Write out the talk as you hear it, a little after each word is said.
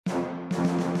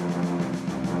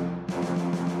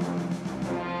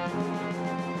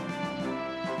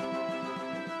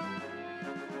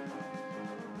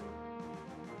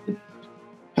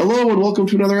Hello and welcome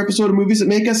to another episode of Movies That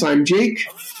Make Us. I'm Jake.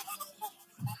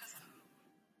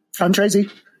 I'm Tracy.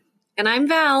 And I'm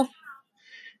Val.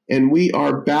 And we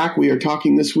are back. We are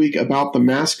talking this week about The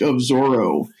Mask of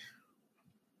Zorro.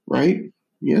 Right?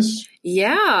 Yes?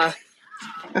 Yeah.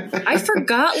 I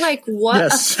forgot what a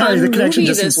fun movie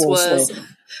this was. Slow.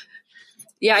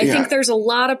 Yeah, I think there's a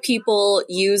lot of people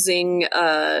using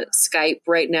Skype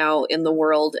right now in the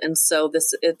world, and so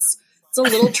it's a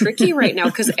little tricky right now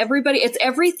because it's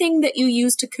everything that you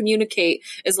use to communicate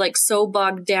is so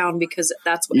bogged down because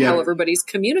that's how everybody's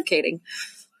communicating.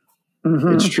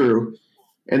 Mm-hmm. It's true.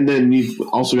 And then you've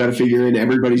also got to figure in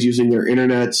everybody's using their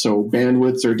internet, so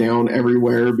bandwidths are down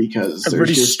everywhere because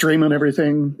everybody's streaming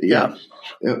everything. Yeah.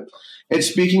 And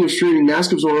speaking of streaming,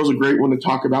 Mask of Zorro is a great one to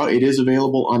talk about. It is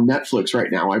available on Netflix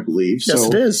right now, I believe. Yes,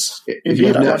 it is. If you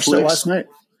have Netflix, I watched it last night.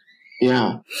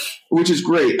 Yeah, which is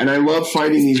great. And I love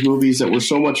finding these movies that were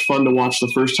so much fun to watch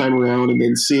the first time around and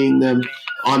then seeing them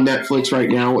on Netflix right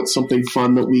now. It's something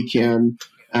fun that we can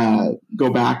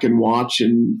go back and watch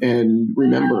and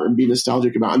remember and be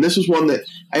nostalgic about. And this was one that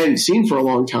I hadn't seen for a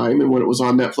long time. And when it was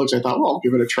on Netflix, I thought, well, I'll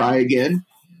give it a try again.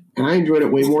 And I enjoyed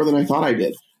it way more than I thought I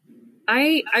did.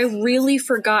 I really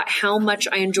forgot how much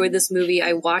I enjoyed this movie.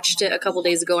 I watched it a couple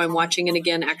days ago. I'm watching it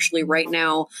again actually right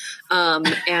now.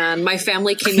 And my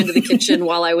family came into the kitchen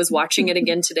while I was watching it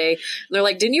again today. And they're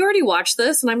like, didn't you already watch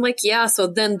this? And I'm like, yeah. So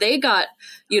then they got,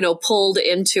 pulled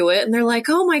into it and they're like,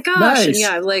 oh my gosh. Nice. And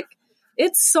yeah,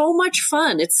 it's so much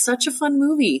fun. It's such a fun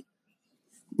movie.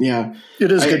 Yeah.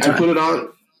 It is good time.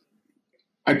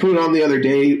 I put it on the other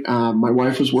day. My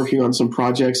wife was working on some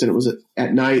projects and it was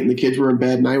at night and the kids were in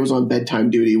bed and I was on bedtime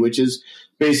duty, which is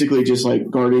basically just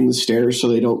guarding the stairs so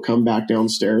they don't come back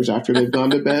downstairs after they've gone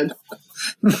to bed.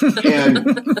 and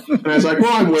I was like,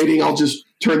 well, I'm waiting. I'll just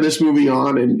turn this movie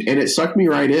on. And it sucked me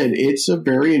right in. It's a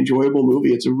very enjoyable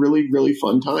movie. It's a really, really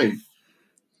fun time.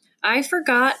 I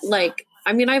forgot,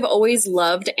 I've always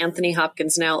loved Anthony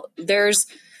Hopkins. Now, there's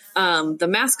The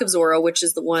Mask of Zorro, which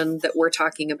is the one that we're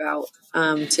talking about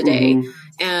today. Mm-hmm.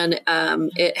 And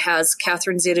it has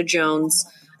Catherine Zeta-Jones,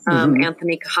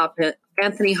 Anthony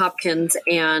Hopkins,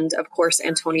 and, of course,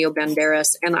 Antonio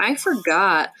Banderas. And I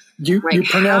forgot you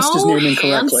pronounced his name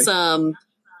incorrectly.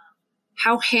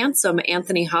 How handsome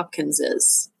Anthony Hopkins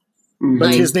is. Mm-hmm.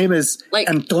 But his name is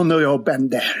Antonio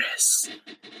Banderas.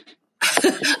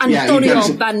 Antonio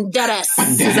Banderas.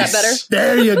 Is that better?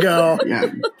 There you go.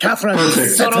 Yeah. Catherine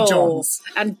Zeta-Jones.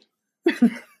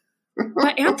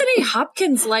 But Anthony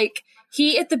Hopkins,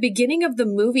 he at the beginning of the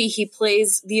movie, he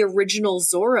plays the original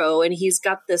Zorro, and he's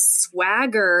got this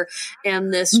swagger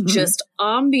and this just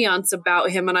ambiance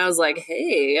about him. And I was like,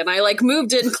 hey, and I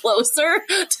moved in closer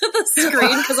to the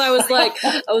screen because I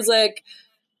was like,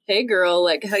 hey girl,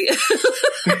 how you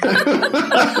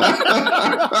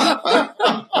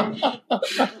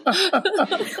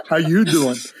how you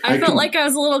doing? I felt like I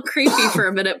was a little creepy for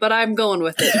a minute, but I'm going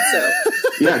with it. So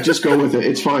yeah, just go with it.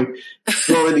 It's fine.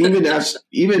 Well, and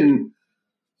even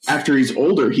after he's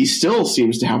older, he still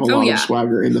seems to have a lot of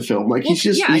swagger in the film.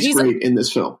 He's great in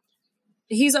this film.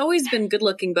 He's always been good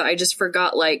looking, but I just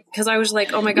forgot, because I was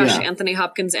like, oh my gosh, Anthony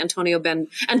Hopkins, Antonio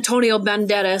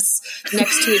Banderas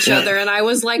next to each other. And I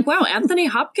was like, wow, Anthony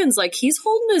Hopkins, he's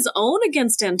holding his own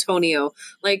against Antonio.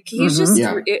 He's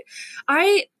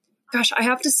I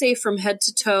have to say from head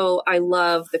to toe, I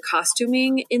love the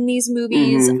costuming in these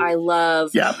movies. Mm-hmm. I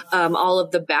love all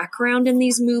of the background in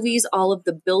these movies, all of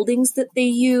the buildings that they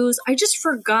use. I just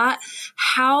forgot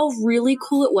how really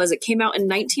cool it was. It came out in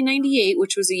 1998,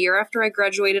 which was a year after I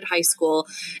graduated high school.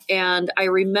 And I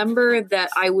remember that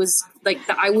I was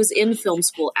in film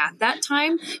school at that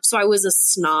time. So I was a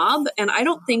snob. And I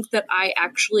don't think that I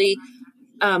actually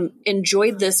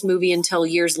enjoyed this movie until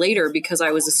years later because I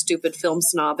was a stupid film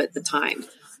snob at the time.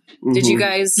 Mm-hmm. Did you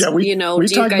guys, do you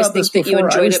guys think that you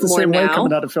enjoyed it more now?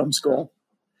 Coming out of film school.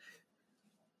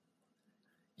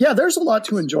 Yeah, there's a lot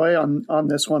to enjoy on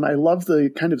this one. I love the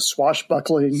kind of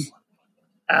swashbuckling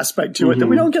aspect to it that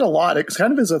we don't get a lot. It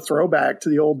kind of is a throwback to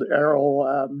the old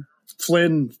Errol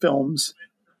Flynn films.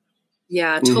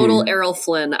 Yeah, total Errol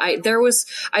Flynn. I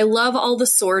love all the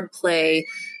sword play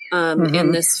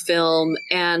in this film,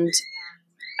 and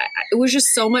it was just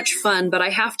so much fun. But I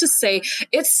have to say,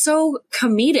 it's so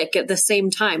comedic at the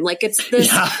same time. It's this.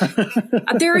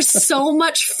 There is so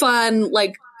much fun,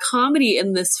 comedy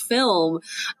in this film.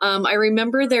 I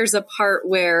remember there's a part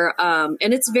where, and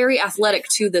it's very athletic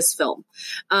to this film.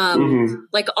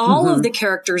 All of the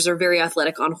characters are very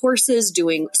athletic on horses,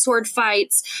 doing sword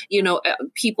fights,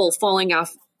 people falling out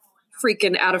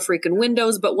of freaking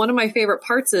windows. But one of my favorite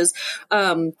parts is,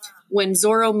 when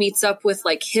Zorro meets up with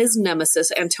like his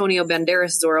nemesis, Antonio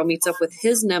Banderas Zorro meets up with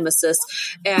his nemesis,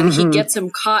 and he gets him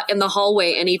caught in the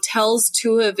hallway, and he tells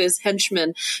two of his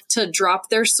henchmen to drop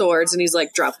their swords, and he's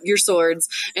like, drop your swords,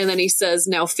 and then he says,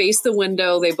 now face the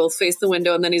window. They both face the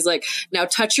window, and then he's like, now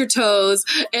touch your toes,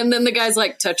 and then the guy's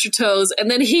like, touch your toes, and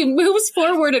then he moves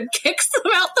forward and kicks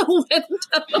them out the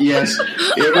window. Yes,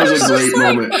 it was a great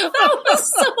moment. That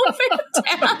was so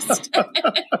fantastic.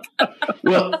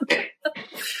 Well,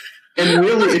 and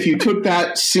really, if you took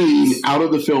that scene out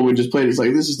of the film and just played it, it's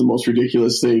like, this is the most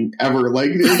ridiculous thing ever.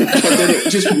 Like, but then it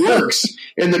just works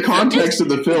in the context of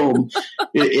the film.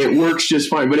 It works just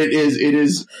fine. But it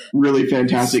is really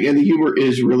fantastic, and the humor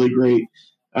is really great.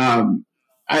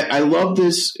 I love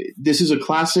this. This is a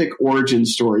classic origin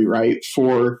story, right,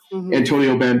 for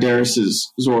Antonio Banderas'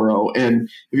 Zorro. And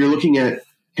if you're looking at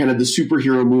kind of the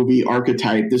superhero movie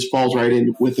archetype, this falls right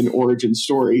in with an origin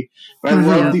story. But I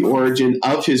love the origin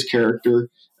of his character.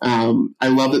 I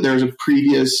love that there's a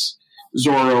previous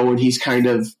Zorro, and he's kind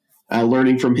of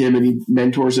learning from him, and he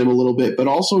mentors him a little bit. But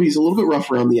also, he's a little bit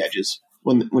rough around the edges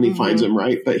when he finds him,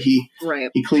 right? But he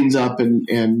cleans up, and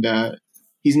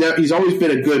he's always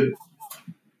been a good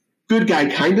guy,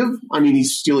 kind of. I mean,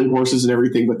 he's stealing horses and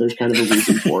everything, but there's kind of a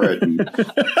reason for it. And,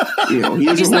 he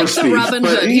is a horse thief, but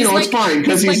it's fine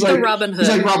because he's like Robin Hood. He's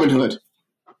like Robin Hood.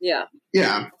 Yeah.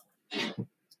 Yeah.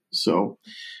 So,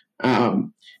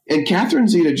 and Catherine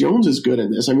Zeta-Jones is good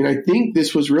in this. I mean, I think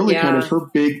this was really kind of her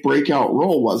big breakout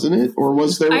role, wasn't it? Or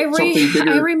was there something bigger?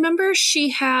 I remember she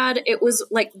had, it was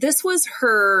like, this was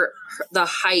the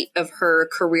height of her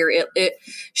career.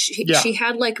 She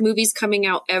had like movies coming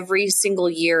out every single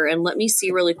year. And let me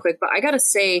see really quick, but I got to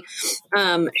say,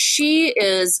 she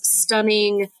is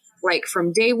stunning, like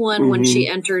from day one when she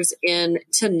enters in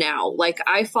to now. Like,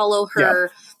 I follow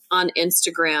her on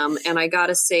Instagram, and I got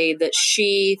to say that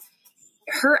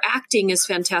her acting is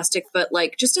fantastic, but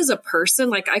like just as a person,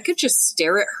 like I could just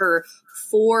stare at her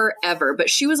forever. But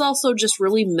she was also just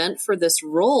really meant for this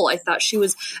role. I thought she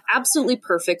was absolutely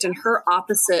perfect, and her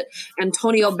opposite,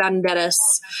 Antonio Banderas.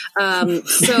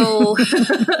 So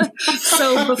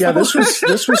before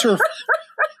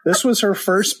this was her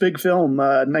first big film,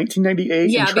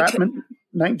 1998, Entrapment,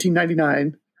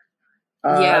 1999,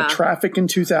 Traffic in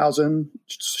 2000,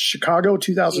 Chicago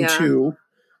 2002.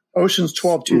 Ocean's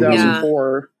 12,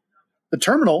 2004, The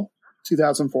Terminal,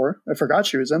 2004. I forgot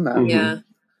she was in that. Yeah.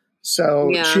 So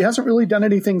she hasn't really done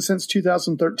anything since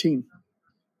 2013,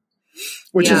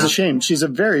 which is a shame. She's a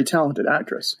very talented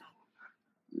actress.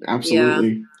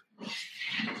 Absolutely.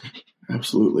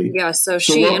 Absolutely. Yeah. So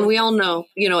and we all know,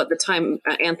 at the time,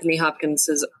 Anthony Hopkins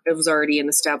was already an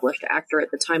established actor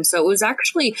at the time. So it was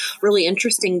actually really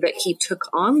interesting that he took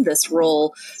on this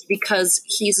role, because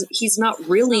he's not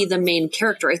really the main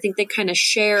character. I think they kind of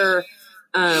share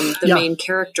the main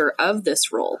character of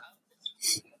this role.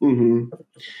 Mm-hmm.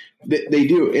 They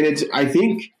do. And I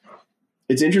think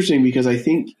it's interesting, because I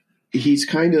think he's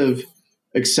kind of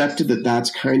accepted that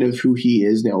that's kind of who he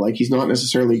is now. Like, he's not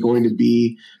necessarily going to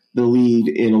be the lead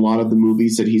in a lot of the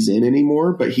movies that he's in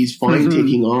anymore, but he's fine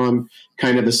taking on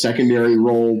kind of a secondary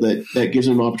role that gives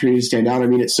him an opportunity to stand out. I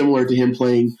mean, it's similar to him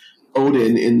playing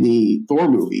Odin in the Thor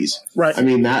movies. Right. I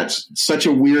mean, that's such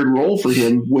a weird role for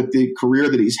him with the career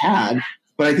that he's had,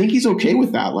 but I think he's okay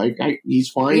with that. Like, he's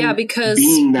fine because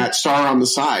being that star on the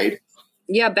side.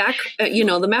 Yeah, back,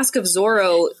 The Mask of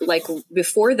Zorro, like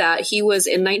before that, he was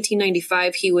in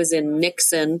 1995, he was in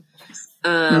Nixon,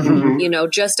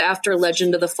 just after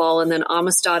Legend of the Fall, and then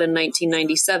Amistad in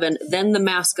 1997, then The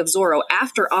Mask of Zorro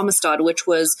after Amistad, which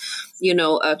was,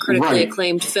 a critically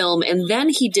acclaimed film. And then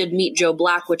he did Meet Joe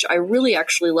Black, which I really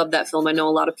actually love that film. I know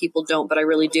a lot of people don't, but I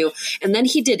really do. And then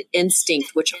he did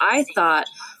Instinct, which I thought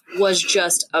was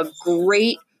just a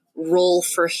great role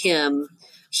for him.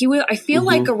 I feel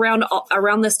like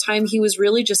around this time, he was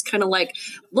really just kind of like,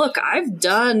 look, I've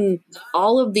done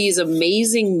all of these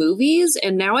amazing movies,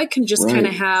 and now I can just kind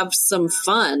of have some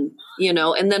fun,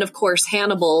 And then, of course,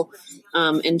 Hannibal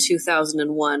in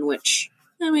 2001, which,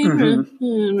 I mean, well,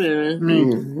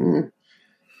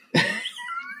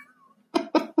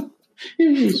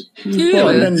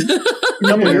 and then a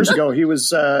couple of years ago, he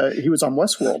was on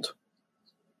Westworld.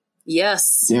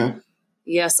 Yes. Yeah.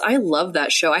 Yes, I love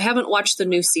that show. I haven't watched the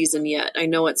new season yet. I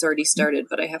know it's already started,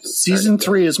 but I haven't. Season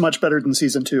 3 is much better than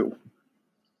season 2.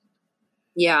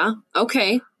 Yeah.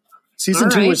 Okay. Season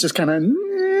 2 was just kind of,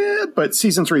 but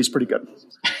season 3 is pretty good.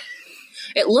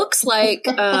 It looks like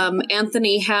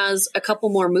Anthony has a couple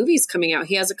more movies coming out.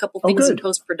 He has a couple things in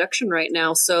post-production right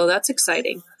now, so that's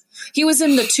exciting. He was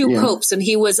in The Two Popes, and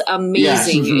he was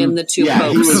amazing in The Two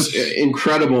Popes. He was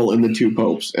incredible in The Two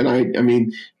Popes. And I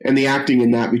mean, and the acting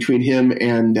in that between him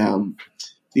and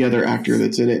the other actor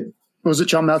that's in it. Was it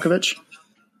John Malkovich?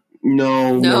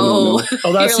 No.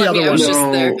 Oh, that's the other one.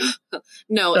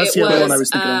 No, that's it the other was. One I was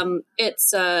thinking of.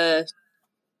 It's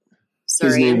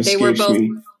His name escapes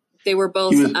me. They were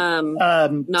both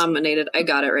nominated. I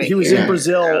got it right. He was in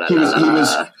Brazil. He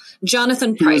was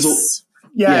Jonathan Pryce.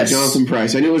 Yes. Yeah, Jonathan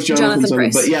Pryce. I knew it was Jonathan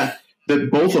something, but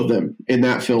both of them in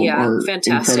that film are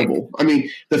fantastic. Incredible. I mean,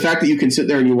 the fact that you can sit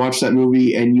there and you watch that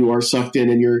movie and you are sucked in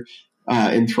and you're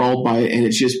enthralled by it, and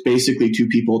it's just basically two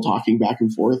people talking back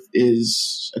and forth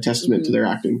is a testament to their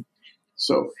acting.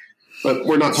 So, but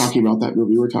we're not talking about that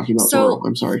movie. We're talking about Zorro.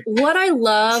 I'm sorry. What I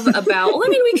love about,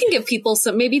 we can give people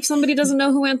some, maybe if somebody doesn't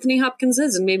know who Anthony Hopkins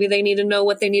is and maybe they need to know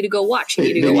what they need to go watch.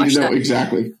 They need to watch that.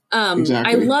 Exactly.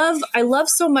 Exactly. I love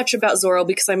so much about Zorro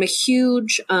because I'm a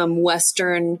huge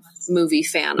Western movie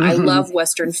fan. I love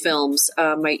Western films.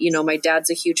 My dad's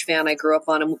a huge fan. I grew up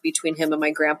on him between him and my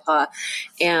grandpa.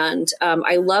 And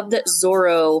I love that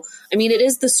Zorro, it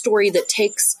is the story that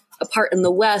takes a part in the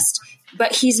West,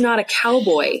 but he's not a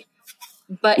cowboy.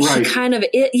 But he kind of,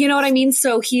 you know what I mean?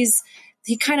 So he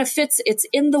kind of fits, it's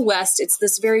in the West. It's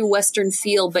this very Western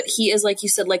feel, but he is, like you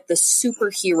said, like the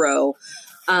superhero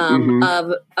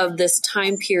of this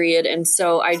time period. And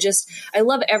so I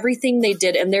love everything they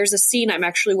did. And there's a scene, I'm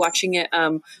actually watching it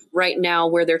right now,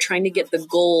 where they're trying to get the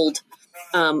gold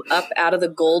up out of the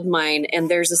gold mine. And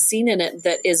there's a scene in it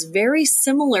that is very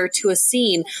similar to a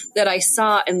scene that I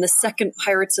saw in the second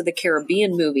Pirates of the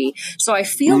Caribbean movie. So I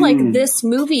feel like this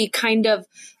movie kind of,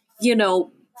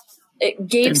 it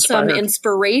gave some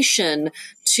inspiration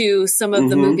to some of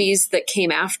the movies that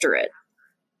came after it.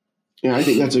 Yeah, I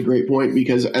think that's a great point,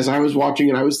 because as I was watching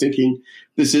it, I was thinking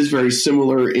this is very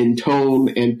similar in tone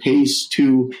and pace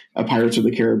to a Pirates of the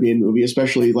Caribbean movie,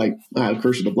 especially like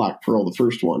Curse of the Black Pearl, the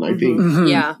first one. I think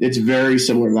it's very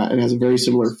similar to that. It has a very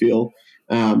similar feel.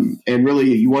 And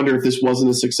really, you wonder if this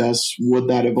wasn't a success, would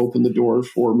that have opened the door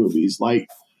for movies like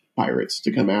Pirates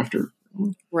to come after?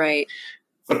 Right.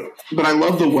 But I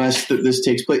love the West that this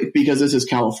takes place, because this is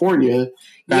California,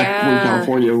 back when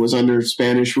California was under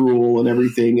Spanish rule and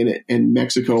everything, and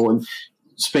Mexico and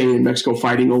Spain and Mexico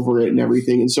fighting over it and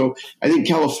everything. And so I think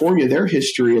California, their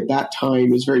history at that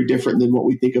time is very different than what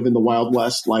we think of in the Wild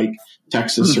West, like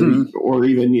Texas or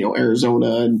even,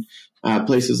 Arizona and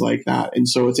places like that. And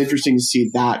so it's interesting to see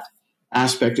that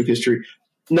aspect of history.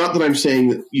 Not that I'm saying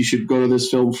that you should go to this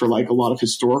film for like a lot of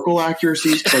historical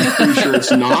accuracies, because I'm pretty sure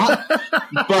it's not.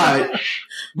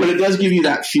 But it does give you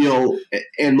that feel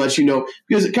and lets you know,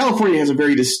 because California has a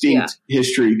very distinct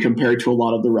history compared to a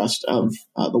lot of the rest of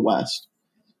the West.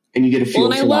 And you get a feel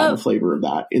for that, the flavor of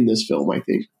that in this film, I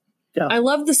think. Yeah. I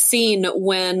love the scene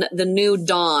when the new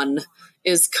Don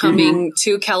is coming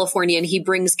to California, and he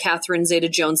brings Catherine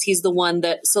Zeta-Jones. He's the one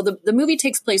that, so the movie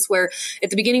takes place where at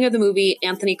the beginning of the movie,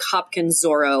 Anthony Hopkins,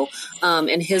 Zorro,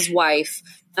 and his wife,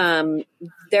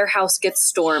 their house gets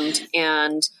stormed,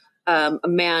 and a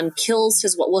man kills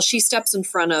she steps in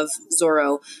front of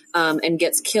Zorro, and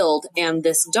gets killed. And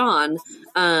this Don,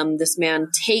 this man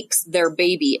takes their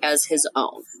baby as his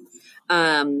own.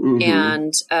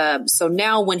 And so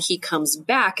now when he comes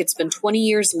back, it's been 20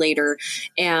 years later,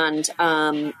 and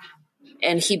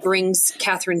he brings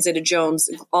Catherine Zeta-Jones,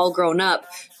 all grown up,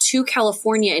 to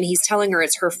California, and he's telling her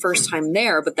it's her first time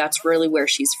there, but that's really where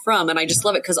she's from. And I just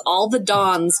love it because all the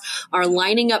Dons are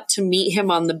lining up to meet him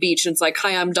on the beach. And it's like,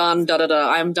 hi, I'm Don, da-da-da,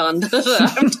 I'm Don, da-da-da,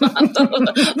 I'm Don,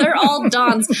 da-da-da. They're all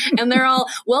Dons, and they're all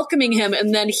welcoming him.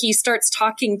 And then he starts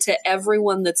talking to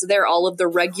everyone that's there, all of the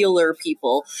regular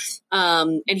people.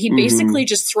 And he basically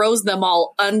just throws them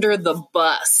all under the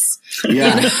bus.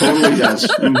 Yeah, totally does.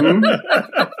 And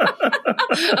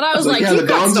I was like, you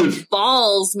got some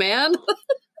balls, man.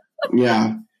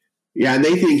 Yeah. And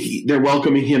they think they're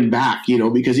welcoming him back,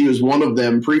 because he was one of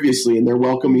them previously, and they're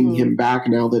welcoming him back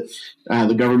now that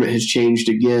the government has changed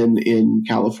again in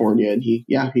California. And he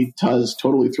does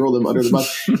totally throw them under the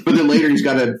bus. But then later he's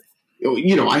got to,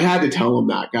 I had to tell him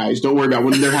that, guys. Don't worry about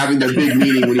when they're having their big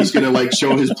meeting when he's going to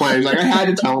show his plans. Like, I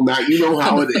had to tell him that. You know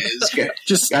how it is.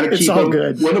 Just got to keep him,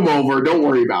 win him over. Don't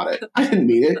worry about it. I didn't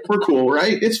mean it. We're cool,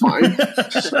 right? It's fine.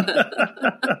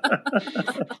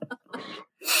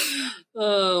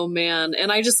 Oh man.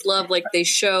 And I just love, they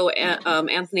show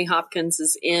Anthony Hopkins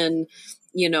is in,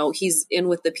 he's in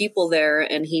with the people there,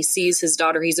 and he sees his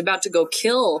daughter. He's about to go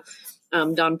kill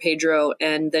Don Pedro,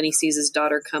 and then he sees his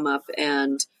daughter come up,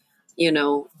 and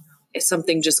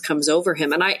something just comes over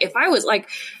him. And if I was like,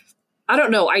 I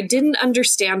don't know, I didn't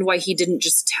understand why he didn't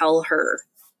just tell her,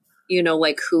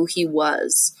 who he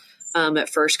was. at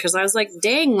first, because I was like,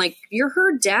 dang, like, you're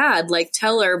her dad, like,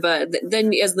 tell her. But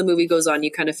then as the movie goes on,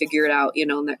 you kind of figure it out,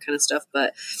 and that kind of stuff.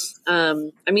 But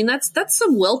I mean, that's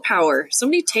some willpower.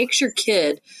 Somebody takes your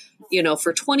kid,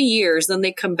 for 20 years, then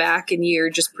they come back and you're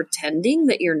just pretending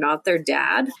that you're not their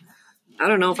dad. I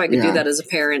don't know if I could do that as a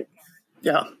parent.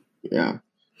 Yeah. Yeah.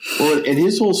 Well, and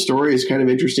his whole story is kind of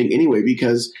interesting anyway,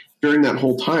 because during that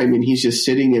whole time, and he's just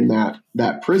sitting in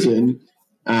that prison,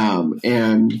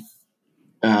 and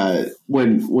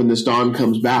when this Don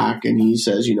comes back and he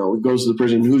says, he goes to the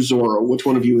prison, who's Zorro? Which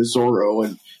one of you is Zorro?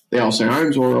 And they all say,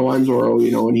 I'm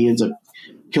Zorro, and he ends up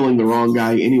killing the wrong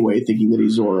guy anyway, thinking that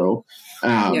he's Zorro.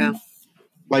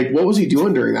 Like, what was he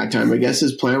doing during that time? I guess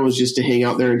his plan was just to hang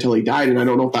out there until he died. And I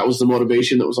don't know if that was the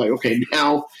motivation that was like, okay,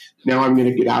 now I'm going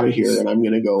to get out of here and I'm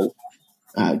going to go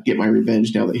get my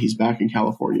revenge now that he's back in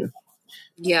California.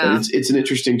 Yeah. But it's an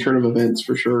interesting turn of events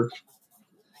for sure.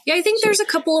 Yeah, I think there's a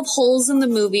couple of holes in the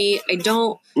movie. I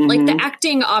don't like the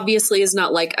acting. Obviously, is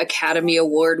not like Academy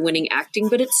Award winning acting,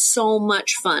 but it's so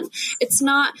much fun. It's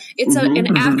not. It's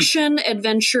an action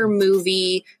adventure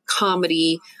movie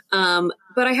comedy.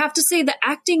 But I have to say the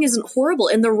acting isn't horrible,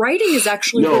 and the writing is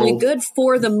actually really good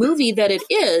for the movie that it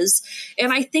is.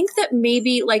 And I think that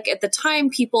maybe like at the time,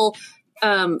 people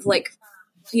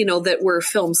that were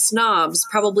film snobs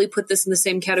probably put this in the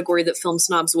same category that film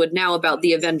snobs would now about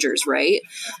the Avengers, right?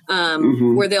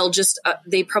 Where they'll just,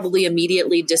 they probably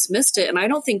immediately dismissed it. And I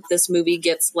don't think this movie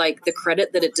gets like the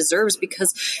credit that it deserves,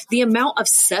 because the amount of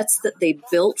sets that they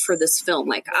built for this film,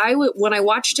 like when I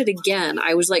watched it again,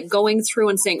 I was like going through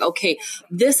and saying, okay,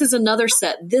 this is another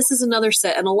set. This is another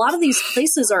set. And a lot of these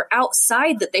places are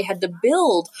outside that they had to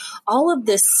build all of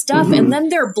this stuff. And then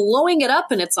they're blowing it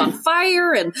up and it's on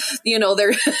fire, and,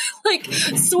 they're like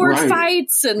sword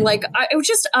fights, and like it was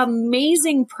just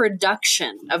amazing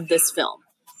production of this film.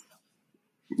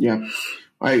 Yeah,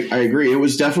 I agree. It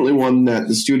was definitely one that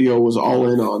the studio was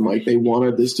all in on. Like, they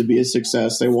wanted this to be a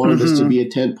success. They wanted this to be a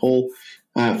tentpole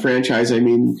franchise. I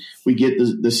mean, we get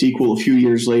the sequel a few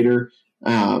years later.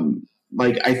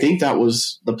 I think that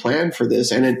was the plan for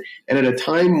this. And at a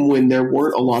time when there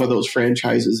weren't a lot of those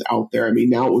franchises out there. I mean,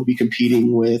 now it would be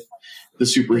competing with the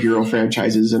superhero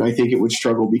franchises, and I think it would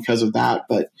struggle because of that.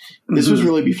 But this was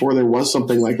really before there was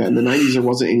something like that. In the 90s, there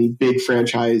wasn't any big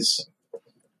franchise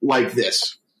like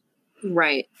this.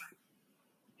 Right.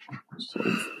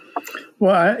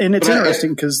 Well, and it's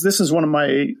interesting because this is one of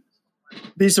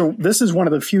this is one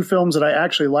of the few films that I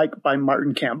actually like by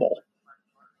Martin Campbell.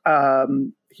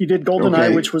 He did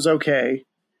GoldenEye, which was okay.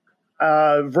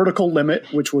 Vertical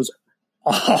Limit, which was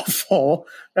awful.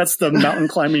 That's the mountain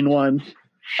climbing one.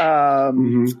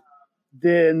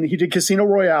 Then he did Casino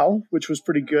Royale, which was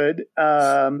pretty good.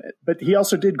 But he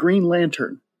also did Green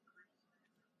Lantern.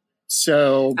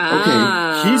 So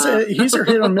he's a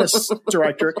hit or miss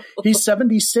director. He's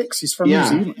 76. He's from New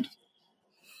Zealand.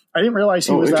 I didn't realize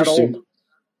he was that old.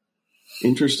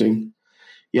 Interesting.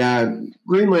 Yeah,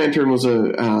 Green Lantern was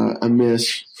a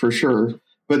miss for sure.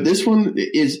 But this one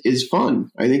is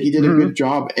fun. I think he did a good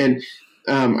job. And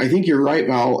I think you're right,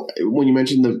 Val, when you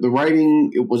mentioned the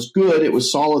writing. It was good. It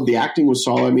was solid. The acting was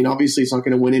solid. I mean, obviously it's not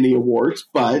going to win any awards,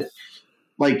 but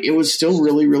like, it was still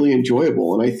really, really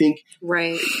enjoyable. And I think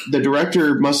the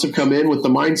director must have come in with the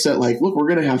mindset like, look, we're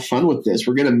going to have fun with this.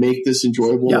 We're going to make this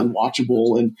enjoyable and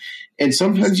watchable. And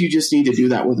sometimes you just need to do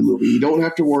that with a movie. You don't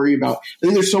have to worry about – I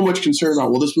think there's so much concern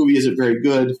about, well, this movie isn't very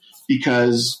good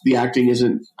because the acting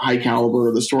isn't high caliber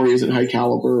or the story isn't high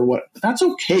caliber or what. But that's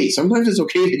okay. Sometimes it's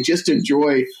okay to just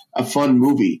enjoy a fun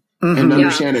movie and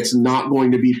understand it's not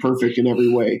going to be perfect in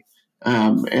every way.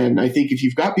 And I think if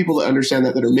you've got people that understand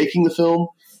that are making the film,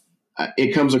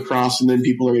 it comes across and then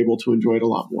people are able to enjoy it a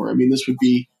lot more. I mean, this would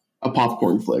be a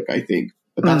popcorn flick, I think,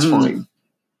 but that's fine.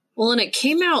 Well, and it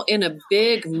came out in a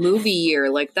big movie year.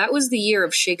 Like, that was the year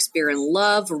of Shakespeare in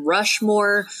Love,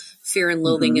 Rushmore, Fear and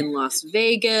Loathing in Las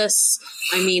Vegas.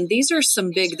 I mean, these are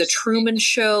some big, The Truman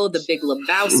Show, The Big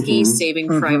Lebowski, Saving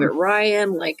Private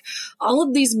Ryan, like all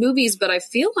of these movies. But I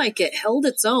feel like it held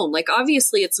its own. Like,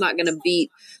 obviously it's not going to beat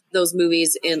those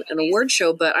movies in an award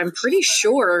show, but I'm pretty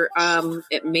sure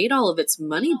it made all of its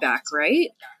money back, right?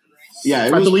 Yeah,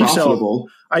 it was profitable.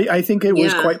 So. I think it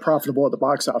was quite profitable at the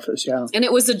box office, And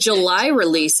it was a July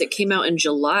release. It came out in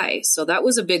July. So that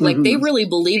was a big, like, they really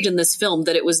believed in this film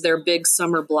that it was their big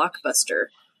summer blockbuster.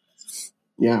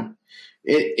 Yeah.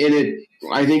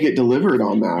 I think it delivered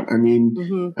on that. I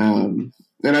mean,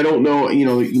 and I don't know,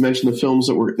 you mentioned the films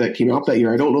that came out that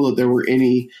year. I don't know that there were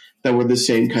any that were the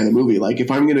same kind of movie. Like, if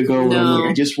I'm going to go and I'm like,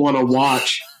 I just want to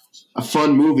watch a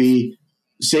fun movie,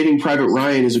 Saving Private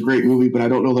Ryan is a great movie, but I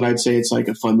don't know that I'd say it's like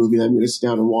a fun movie that I'm going to sit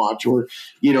down and watch. Or,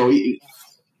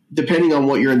 depending on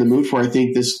what you're in the mood for, I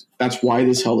think that's why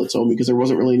this held its own, because there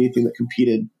wasn't really anything that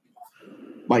competed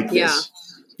like this.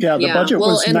 Yeah, the budget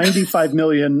was $95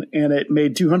 million, and it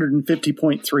made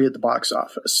 $250.3 at the box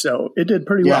office. So it did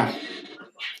pretty well.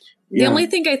 The only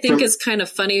thing I think is kind of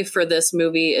funny for this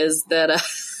movie is that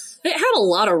it had a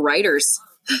lot of writers.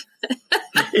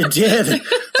 It did.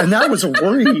 And that was a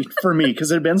worry for me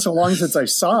because it had been so long since I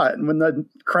saw it. And when the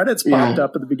credits popped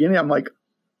up at the beginning, I'm like,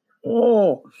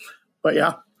 oh. But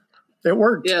yeah, it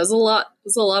worked. Yeah, it was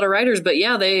a lot of writers. But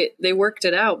yeah, they worked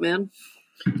it out, man.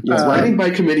 Yeah, writing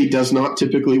by committee does not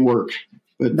typically work.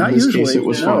 But not in this usually, case, it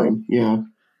was fine. Yeah.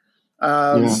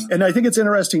 And I think it's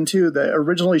interesting, too, that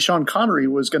originally Sean Connery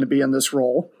was going to be in this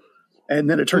role, and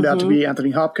then it turned out to be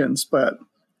Anthony Hopkins. But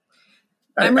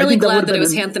I'm really glad that it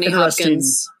was Anthony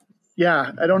Hopkins.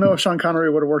 Yeah, I don't know if Sean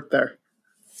Connery would have worked there.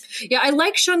 Yeah, I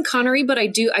like Sean Connery, but I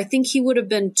think he would have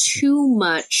been too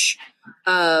much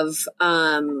of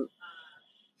too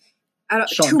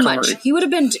much.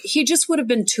 He just would have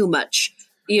been too much,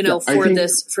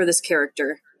 for this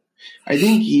character. I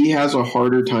think he has a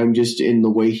harder time just in the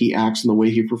way he acts and the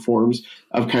way he performs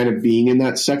of kind of being in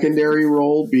that secondary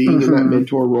role, being in that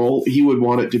mentor role. He would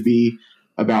want it to be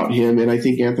about him. And I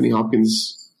think Anthony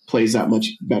Hopkins plays that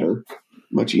much better,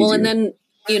 much easier. Well, and then,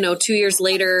 2 years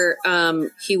later,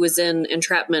 he was in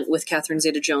Entrapment with Catherine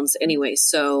Zeta-Jones anyway.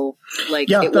 So it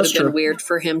would have been weird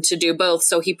for him to do both.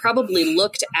 So he probably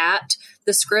looked at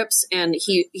the scripts and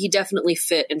he definitely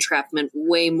fit Entrapment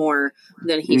way more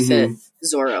than he fit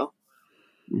Zorro.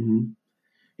 Mm-hmm.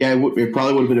 Yeah, it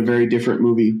probably would have been a very different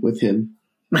movie with him.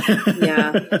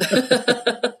 Yeah.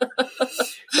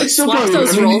 Swap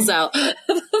those roles out.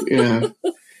 Yeah.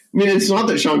 I mean, it's not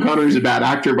that Sean Connery is a bad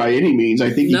actor by any means. I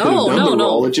think he could have done the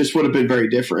role. It just would have been very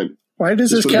different. Why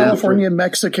does this California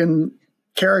Mexican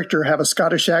character have a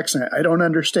Scottish accent? I don't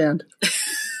understand.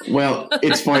 Well,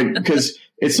 it's fine because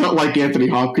it's not like Anthony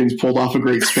Hopkins pulled off a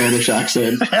great Spanish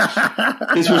accent.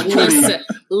 This was pretty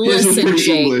Jake,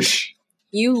 English.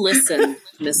 You listen,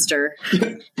 mister.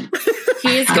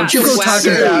 He's got Don't you go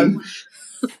talking bad.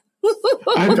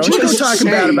 Don't you go talking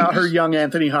bad about her young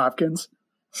Anthony Hopkins.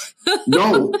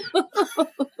 No.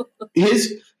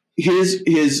 His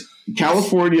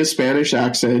California Spanish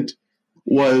accent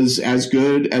was as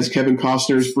good as Kevin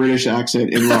Costner's British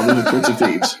accent in Robin Hood, Prince of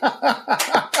Thieves.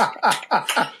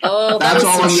 Oh, that's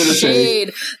all I'm going to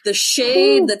say. The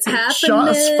shade that's happening.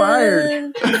 Shots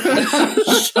fired.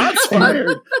 Shots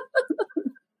fired.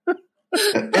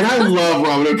 And I love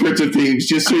Robin Hood, Prince of Thieves,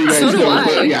 just so you guys know.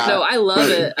 But no, I love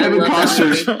it. Kevin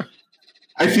Costner's,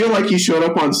 I feel like he showed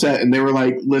up on set and they were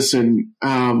like, listen,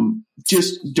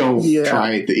 just don't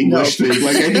try the English thing.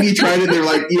 Like, I think he tried it. They're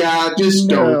like, just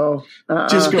don't.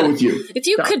 Just go with you. If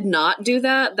you could not do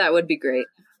that, that would be great.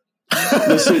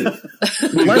 Listen,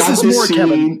 less is more,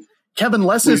 Kevin. Kevin,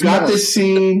 less is more. We've got this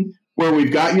scene where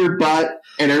we've got your butt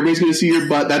and everybody's going to see your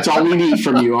butt. That's all we need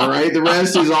from you, all right? The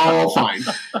rest is all fine.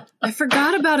 I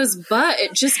forgot about his butt.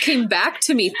 It just came back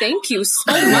to me. Thank you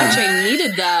so much. I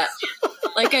needed that.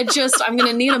 Like, I'm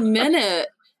going to need a minute.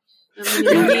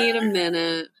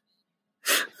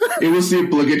 It was the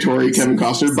obligatory Kevin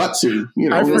Costner butt scene.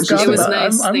 I forgot it was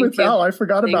nice. I'm with Val. I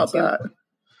forgot about that.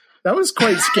 That was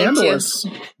quite scandalous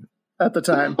at the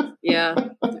time. Yeah,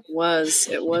 it was.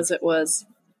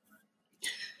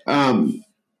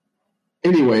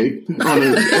 Anyway.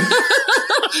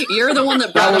 You're the one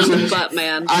that brought up the butt,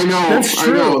 man. I know.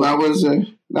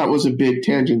 That was a big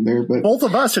tangent there. But both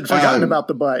of us had forgotten about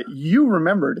the butt. You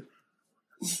remembered.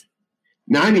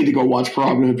 Now I need to go watch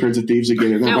Robin Hood, Prince of Thieves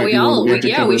again.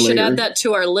 And we should add that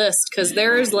to our list because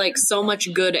there is like so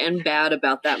much good and bad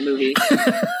about that movie.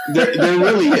 there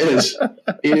really is.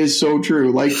 It is so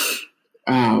true. Like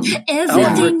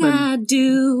everything I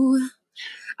do,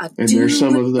 I do it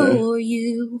for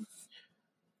you.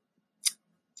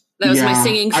 That was my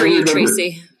singing for you,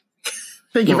 Tracy.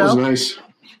 Thank you, Val. That was nice.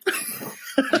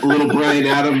 A little Bryan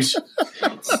Adams.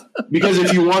 Because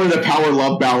if you wanted a power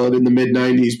love ballad in the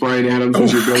mid-90s, Bryan Adams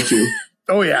was your go-to.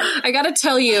 Oh yeah. I got to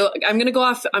tell you, I'm going to go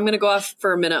off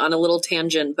for a minute on a little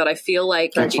tangent, but I feel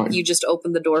like you just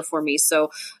opened the door for me.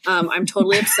 So, I'm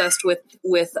totally obsessed with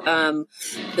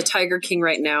the Tiger King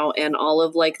right now and all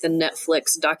of like the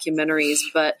Netflix documentaries.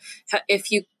 But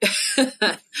if you,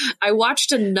 I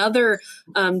watched another,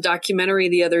 documentary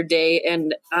the other day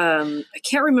and, I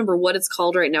can't remember what it's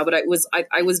called right now, but I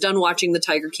was done watching the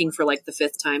Tiger King for like the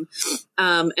 5th time.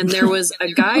 And there was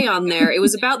a guy on there. It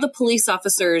was about the police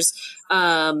officers,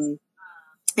 in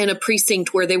a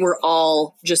precinct where they were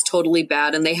all just totally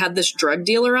bad. And they had this drug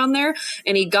dealer on there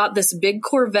and he got this big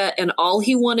Corvette and all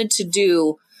he wanted to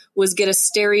do was get a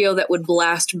stereo that would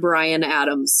blast Bryan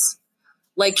Adams.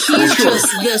 Like he's just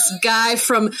this guy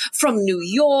from New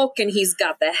York, and he's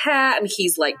got the hat, and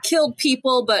he's like killed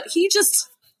people, but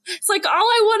it's like all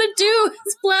I want to do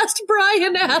is blast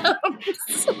Bryan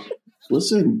Adams.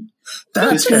 Listen,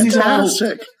 that's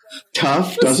fantastic.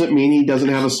 Tough doesn't mean he doesn't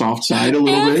have a soft side a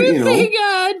little bit. Everything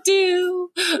I do.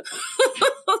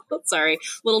 Sorry,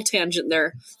 little tangent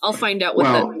there. I'll find out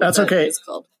what that's okay. Is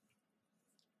called.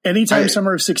 Anytime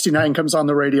Summer of '69 comes on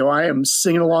the radio, I am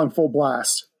singing along full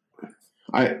blast.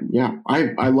 I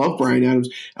love Bryan Adams.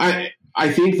 I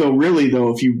think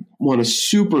though, if you want a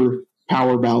super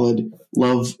power ballad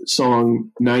love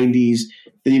song 90s,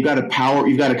 then you've got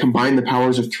to combine the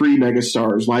powers of three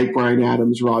megastars like Bryan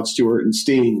Adams, Rod Stewart, and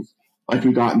Sting, like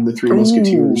we got in the Three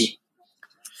Musketeers.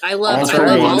 I love All for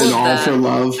all One of and All that. for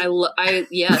Love.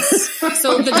 Yes.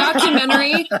 So the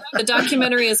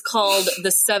documentary is called The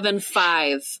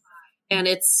 7-5, and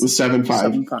it's the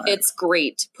 7-5. It's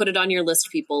great. Put it on your list,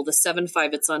 people. The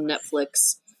 7-5. It's on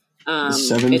Netflix. The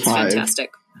 7-5. It's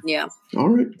fantastic. Yeah. All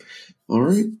right.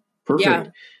 Perfect. Yeah.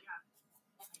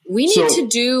 We need to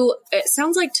do. It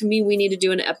sounds like to me we need to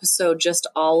do an episode just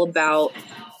all about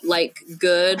like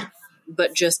good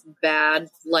but just bad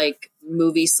like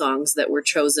movie songs that were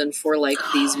chosen for like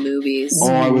these movies.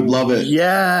 Oh, I would love it.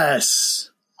 Yes.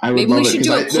 Maybe we should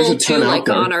do a poll too, like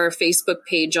on our Facebook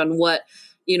page on what,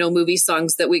 movie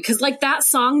songs that because like that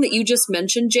song that you just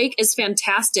mentioned, Jake, is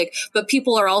fantastic, but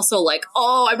people are also like,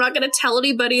 oh, I'm not going to tell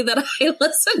anybody that I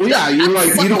listen to yeah, you're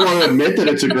like, you don't want to admit that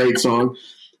it's a great song.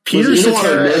 Peter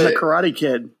Cetera and the Karate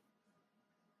Kid.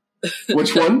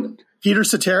 Which one? Peter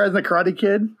Cetera and the Karate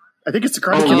Kid. I think it's the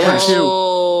Karate Kid Part 2.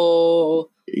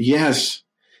 Oh, yes.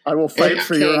 I will fight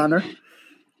for your honor.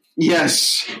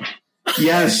 Yes.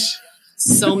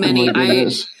 So many.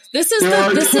 This is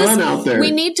out there.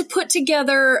 We need to put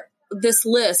together this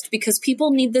list because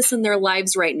people need this in their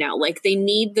lives right now. Like they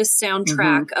need this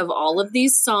soundtrack of all of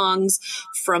these songs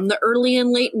from the early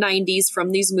and late 90s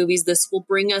from these movies. This will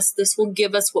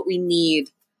give us what we need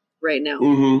right now.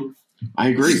 Mm-hmm. I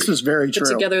agree. This is very true.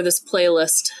 Put together this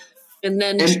playlist. And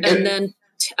then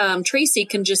Tracy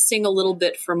can just sing a little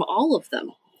bit from all of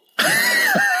them.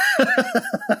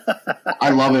 I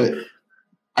love it.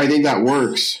 I think that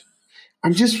works.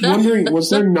 I'm just wondering,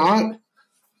 was there not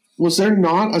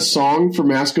a song for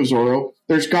Mask of Zorro?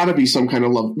 There's got to be some kind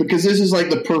of love because this is like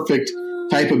the perfect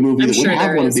type of movie that would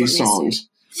have one of these songs.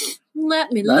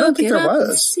 Let me look it up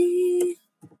and see.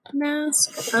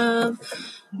 Mask of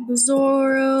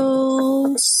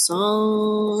Zorro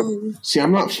song. See,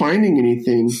 I'm not finding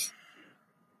anything.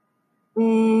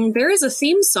 There is a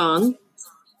theme song.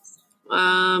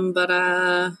 But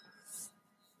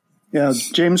yeah,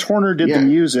 James Horner did the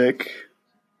music.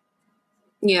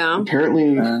 Yeah.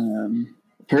 Apparently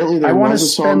there I want to was a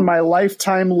song. Spend my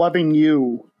lifetime loving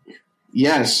you.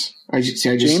 Yes. I just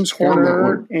James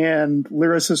Horner and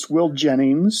lyricist Will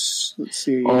Jennings. Let's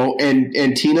see. Oh,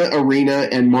 and Tina Arena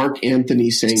and Mark Anthony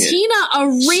sang it. Tina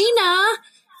Arena.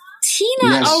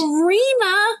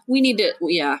 We need to.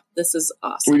 Yeah, this is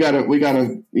awesome. We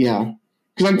gotta. Yeah,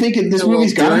 because I'm thinking this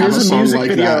movie's got to have a song like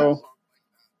video. That.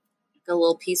 A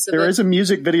little piece of There is a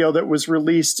music video that was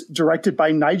released, directed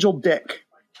by Nigel Dick.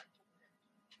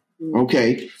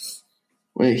 Okay.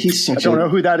 Wait, he's such. I don't know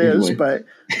who that is, but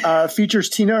features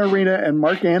Tina Arena and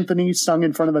Mark Anthony sung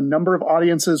in front of a number of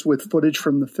audiences with footage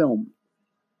from the film.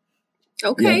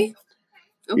 Okay.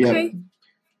 Yeah. Okay. Yeah.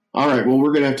 All right. Well,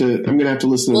 I'm gonna have to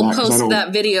listen to that. We'll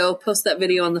post that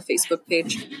video on the Facebook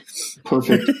page.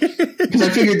 Perfect. Because I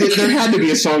figured there had to be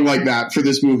a song like that for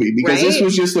this movie because this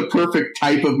was just the perfect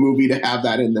type of movie to have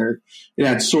that in there. It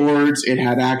had swords, it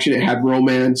had action, it had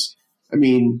romance. I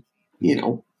mean, it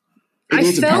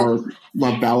needs a power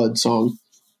love ballad song.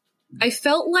 I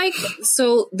felt like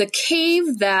the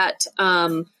cave that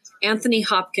Anthony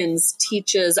Hopkins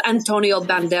teaches Antonio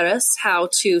Banderas how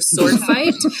to sword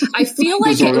fight. I feel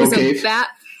like it was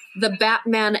the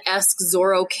Batman-esque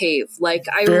Zorro cave. Like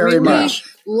I really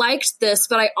liked this,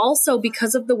 but I also,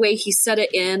 because of the way he set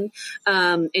it in,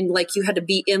 and like you had to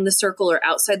be in the circle or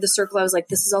outside the circle, I was like,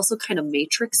 this is also kind of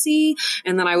Matrixy.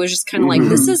 And then I was just kind of like,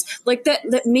 this is like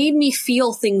that made me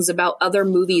feel things about other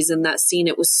movies in that scene.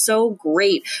 It was so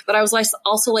great, but I was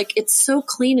also like, it's so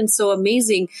clean and so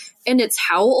amazing. And it's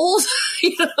how old?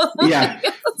 Yeah.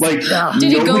 Like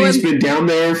nobody's been down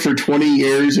there for 20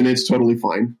 years and it's totally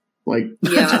fine. Like,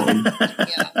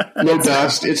 no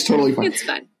dust. It's totally fine. It's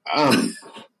fine.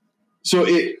 So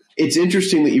it's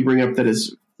interesting that you bring up that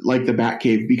it's like the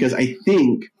Batcave because I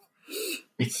think,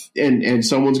 and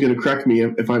someone's going to correct me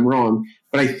if I'm wrong,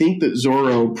 but I think that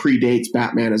Zorro predates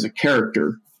Batman as a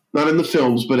character not in the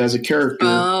films, but as a character.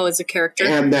 Oh, as a character,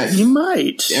 and that he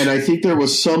might. And I think there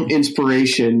was some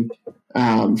inspiration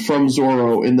from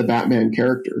Zorro in the Batman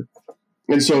character,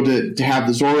 and so to have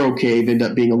the Zorro cave end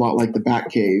up being a lot like the Bat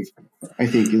Cave, I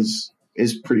think is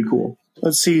pretty cool.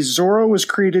 Let's see. Zorro was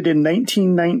created in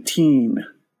 1919.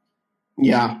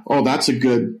 Yeah. Oh, that's a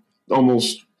good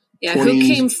almost. Yeah, 20, who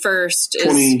came first?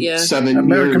 27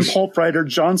 American years. pulp writer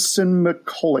Johnston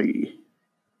McCulley.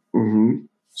 Mm-hmm.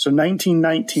 So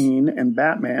 1919, and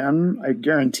Batman, I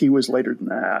guarantee, was later than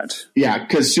that. Yeah,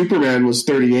 because Superman was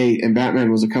 38, and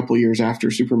Batman was a couple years after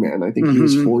Superman. I think he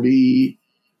was 40.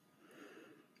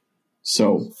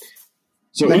 So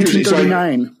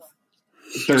 1939.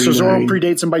 So Zorro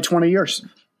predates him by 20 years.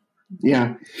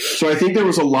 Yeah. So I think there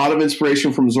was a lot of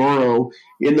inspiration from Zorro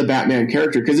in the Batman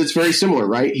character because it's very similar,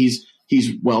 right? He's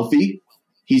wealthy.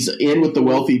 He's in with the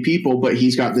wealthy people, but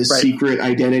he's got this secret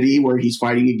identity where he's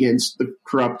fighting against the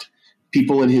corrupt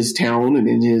people in his town and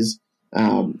in his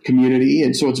community.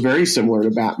 And so it's very similar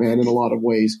to Batman in a lot of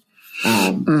ways.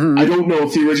 I don't know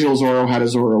if the original Zorro had a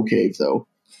Zorro cave, though.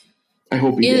 I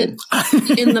hope he did.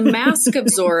 In The Mask of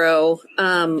Zorro,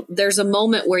 there's a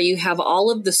moment where you have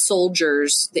all of the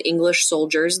soldiers, the English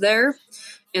soldiers there,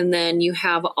 and then you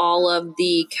have all of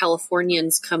the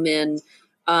Californians come in.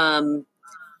 And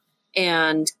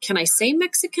can I say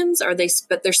Mexicans?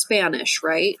 But they're Spanish,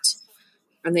 right?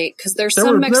 Are they? Because there's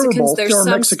some Mexicans, there's some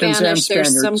Mexicans Spanish,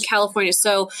 there's some California.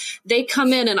 So they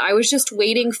come in, and I was just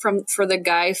waiting for the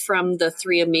guy from the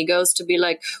Three Amigos to be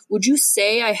like, "Would you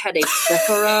say I had a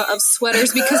plethora of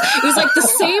sweaters?" Because it was like the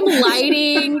same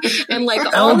lighting and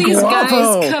like all these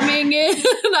guys coming in.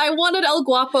 And I wanted El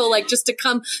Guapo like just to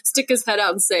come stick his head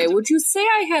out and say, "Would you say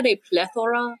I had a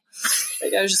plethora?"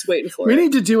 Like, I was just waiting for it. We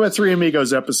need to do a Three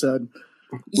Amigos episode.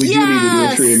 We do need to do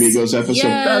a Three Amigos episode.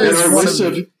 And our list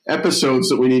of episodes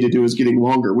that we need to do is getting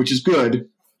longer, which is good.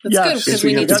 That's good because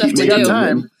we need stuff to do.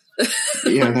 Time.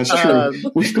 Yeah, that's true.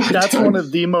 That's one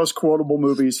of the most quotable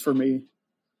movies for me.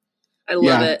 I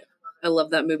love it. I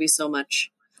love that movie so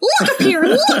much. Look up here!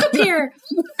 Look up here!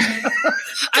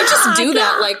 I just do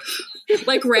that.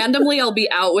 Like randomly I'll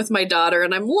be out with my daughter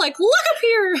and I'm like, look up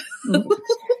here!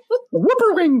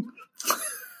 Whipperwing!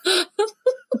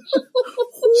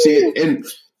 See, and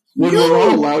when we're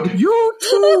all allowed, you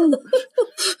too.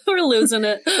 We're losing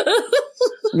it.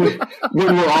 when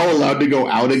we're all allowed to go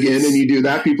out again, and you do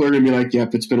that, people are going to be like,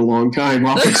 "Yep, it's been a long time."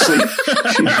 Obviously,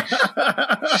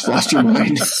 she's lost her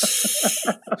mind.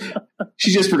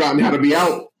 She's just forgotten how to be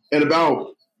out and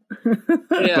about.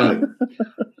 Yeah.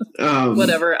 But,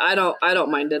 whatever. I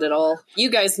don't mind it at all. You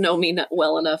guys know me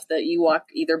well enough that you walk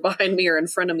either behind me or in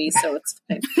front of me, so it's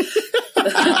fine.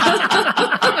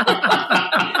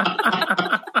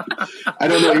 I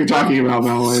don't know what you're talking about,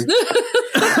 Mallory.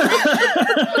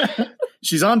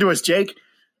 She's on to us, Jake.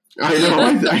 I know.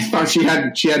 I thought she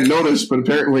hadn't noticed, but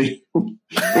apparently we're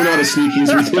not as sneaky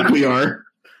as we think we are.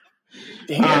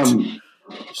 Dang it.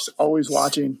 She's always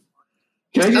watching.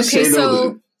 Can I just say though,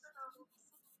 that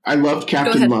I loved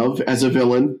Captain Love as a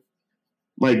villain,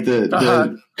 like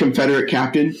the Confederate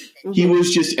captain. Mm-hmm. He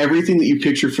was just everything that you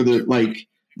picture for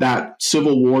that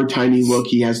Civil War tiny look.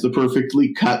 He has the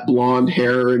perfectly cut blonde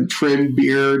hair and trimmed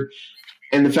beard.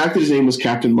 And the fact that his name was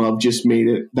Captain Love just made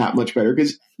it that much better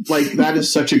because that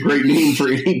is such a great name for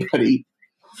anybody.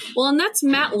 Well, and that's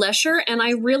Matt Lesher, and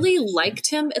I really liked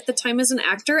him at the time as an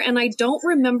actor, and I don't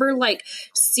remember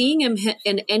seeing him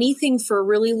in anything for a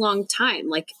really long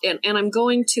time. And I'm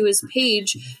going to his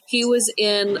page. He was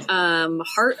in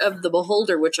Heart of the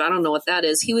Beholder, which I don't know what that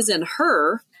is. He was in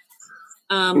Her.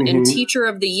 And Teacher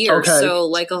of the Year. Okay.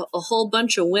 So a whole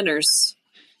bunch of winners.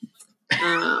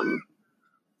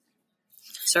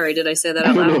 Sorry, did I say that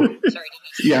out loud? Sorry.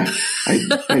 Yeah, I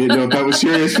didn't know if that was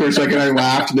serious for a second. I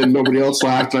laughed and then nobody else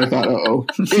laughed and I thought,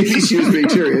 maybe she was being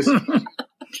serious.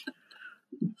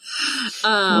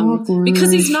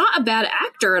 Because he's not a bad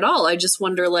actor at all. I just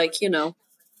wonder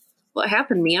what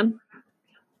happened, man?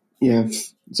 Yeah,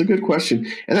 it's a good question.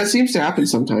 And that seems to happen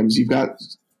sometimes. You've got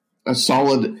a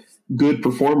solid good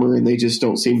performer and they just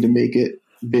don't seem to make it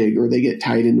big, or they get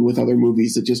tied in with other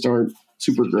movies that just aren't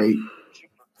super great.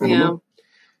 I don't know.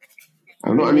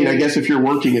 I mean, I guess if you're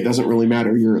working, it doesn't really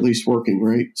matter. You're at least working,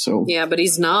 right? So yeah, but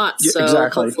he's not. So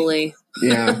exactly. Hopefully,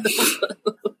 yeah.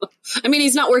 I mean,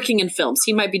 he's not working in films.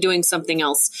 He might be doing something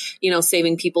else.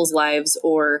 Saving people's lives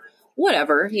or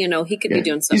whatever. He could be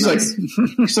doing something else.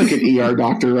 He's like an ER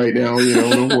doctor right now.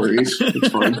 No worries. It's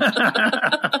fine.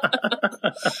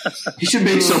 He should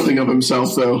make something of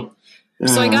himself, though.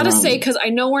 So I got to say, because I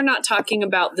know we're not talking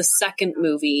about the second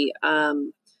movie,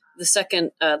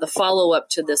 the follow-up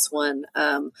to this one,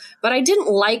 but I didn't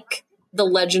like The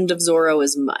Legend of Zorro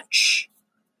as much.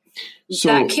 So,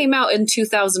 that came out in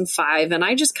 2005, and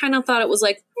I just kind of thought it was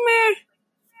like, meh.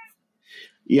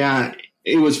 Yeah,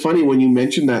 it was funny when you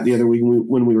mentioned that the other week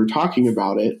when we were talking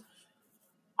about it.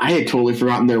 I had totally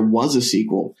forgotten there was a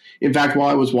sequel. In fact, while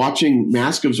I was watching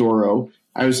Mask of Zorro,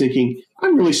 I was thinking,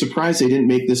 I'm really surprised they didn't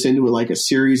make this into a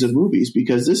series of movies,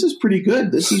 because this is pretty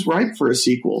good. This is ripe for a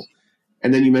sequel.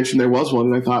 And then you mentioned there was one,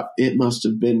 and I thought it must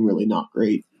have been really not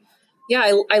great.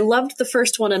 Yeah, I loved the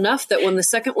first one enough that when the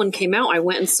second one came out, I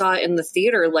went and saw it in the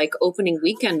theater opening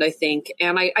weekend, I think.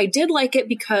 And I did like it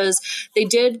because they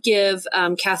did give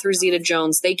Catherine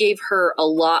Zeta-Jones, they gave her a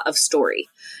lot of story.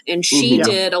 And she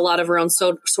did a lot of her own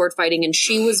sword fighting, and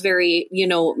she was very,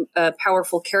 a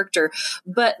powerful character.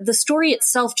 But the story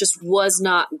itself just was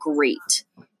not great.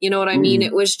 You know what I mean?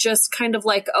 It was just kind of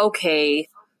like, okay,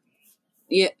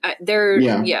 yeah,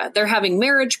 they're having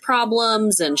marriage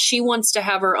problems, and she wants to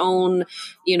have her own,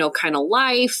 kind of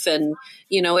life. And,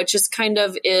 it just kind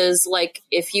of is like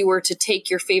if you were to take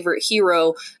your favorite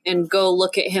hero and go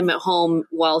look at him at home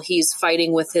while he's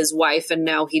fighting with his wife, and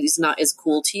now he's not as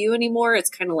cool to you anymore. It's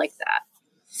kind of like that.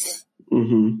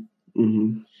 Mm-hmm.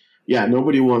 Mm-hmm. Yeah.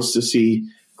 Nobody wants to see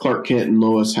Clark Kent and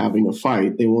Lois having a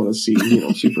fight. They want to see,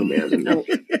 Superman. And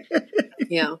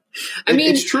yeah. I mean,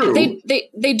 it's true.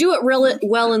 They do it really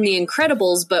well in The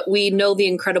Incredibles, but we know The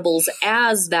Incredibles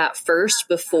as that first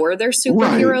before they're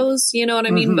superheroes. Right. You know what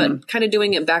I mean? But kind of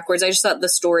doing it backwards. I just thought the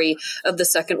story of the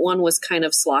second one was kind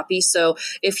of sloppy. So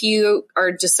if you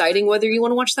are deciding whether you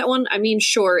want to watch that one, I mean,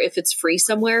 sure, if it's free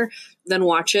somewhere, then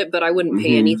watch it, but I wouldn't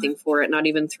pay anything for it, not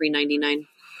even $3.99.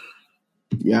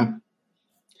 Yeah.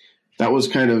 That was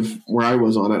kind of where I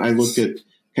was on it. I looked at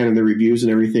kind of the reviews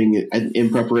and everything in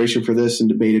preparation for this and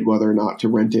debated whether or not to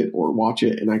rent it or watch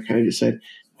it. And I kind of just said,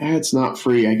 it's not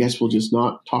free. I guess we'll just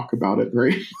not talk about it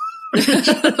very much.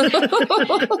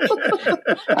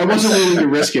 I wasn't willing to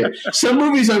risk it. Some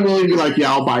movies I'm willing to be like,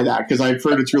 yeah, I'll buy that because I've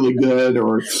heard it's really good,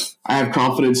 or I have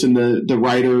confidence in the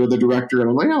writer or the director. And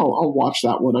I'm like, oh, I'll watch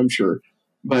that one, I'm sure.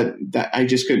 But that I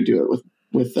just couldn't do it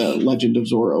with Legend of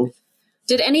Zorro.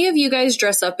 Did any of you guys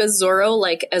dress up as Zorro,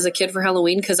 as a kid for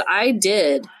Halloween? Because I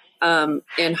did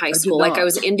in high school. I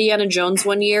was Indiana Jones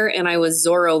one year, and I was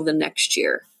Zorro the next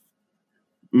year.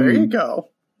 There you go.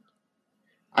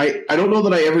 I don't know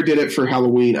that I ever did it for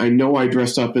Halloween. I know I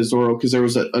dressed up as Zorro because there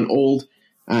was an old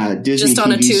Disney Just on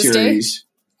TV a Tuesday? series.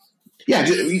 Yeah,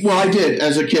 well, I did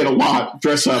as a kid a lot,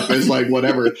 dress up as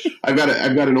whatever. I've got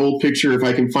an old picture. If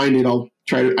I can find it, I'll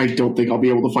try to. I don't think I'll be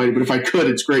able to find it, but if I could,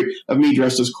 it's great, of me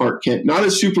dressed as Clark Kent, not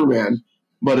as Superman,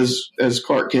 but as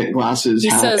Clark Kent, glasses,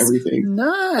 hat, everything.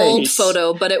 Nice. Old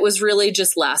photo, but it was really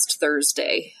just last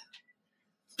Thursday.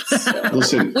 So,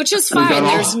 listen, which is fine.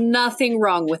 There's nothing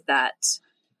wrong with that.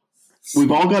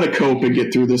 We've all got to cope and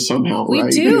get through this somehow, we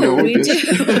right? Do. We do.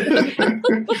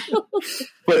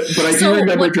 But I do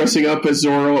remember dressing up as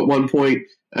Zorro at one point,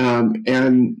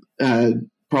 and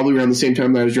probably around the same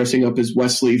time that I was dressing up as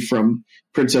Wesley from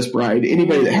Princess Bride.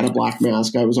 Anybody that had a black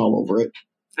mask, I was all over it.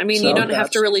 I mean, you don't have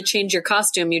to really change your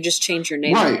costume. You just change your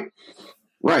name.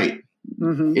 Right.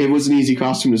 Mm-hmm. It was an easy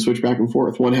costume to switch back and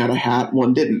forth. One had a hat,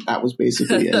 one didn't. That was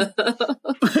basically it.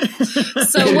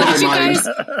 So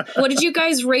what did you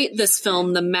guys rate this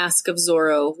film, The Mask of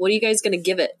Zorro? What are you guys going to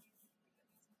give it?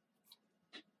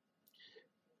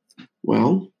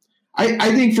 Well,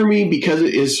 I think for me, because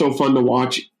it is so fun to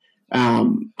watch,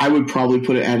 I would probably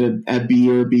put it at a B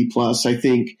or a B plus. I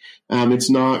think it's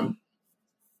not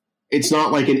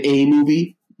like an A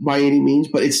movie by any means,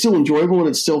 but it's still enjoyable and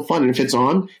it's still fun. And if it's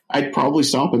on, I'd probably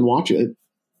stop and watch it.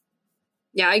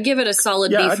 Yeah, I give it a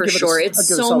solid B for sure. It's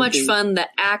so much fun. The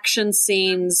action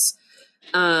scenes.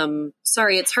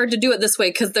 Sorry, it's hard to do it this way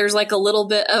because there's a little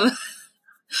bit of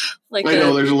I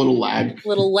know there's a little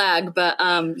lag. But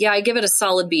yeah, I give it a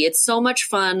solid B. It's so much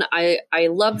fun. I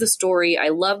love the story. I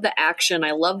love the action.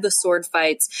 I love the sword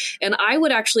fights. And I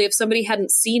would actually, if somebody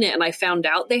hadn't seen it and I found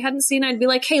out they hadn't seen it, I'd be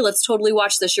like, hey, let's totally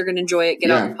watch this. You're going to enjoy it.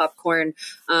 Get out the popcorn.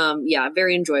 Yeah,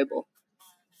 very enjoyable.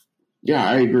 Yeah,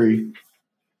 I agree.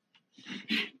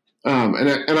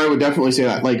 And I would definitely say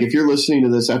that, if you're listening to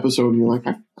this episode and you're like,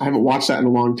 I haven't watched that in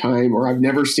a long time, or I've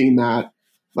never seen that,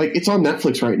 it's on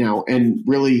Netflix right now. And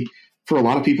really, for a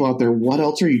lot of people out there, what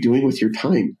else are you doing with your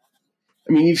time?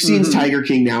 I mean, you've seen Tiger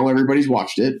King now. Everybody's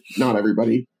watched it. Not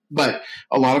everybody, but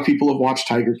a lot of people have watched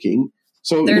Tiger King.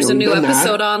 So there's a new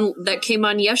episode that came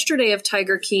on yesterday of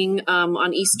Tiger King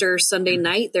on Easter Sunday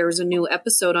night. There was a new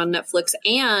episode on Netflix,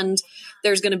 and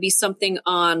there's going to be something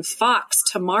on Fox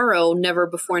tomorrow. Never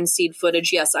Before Seen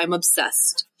footage. Yes, I'm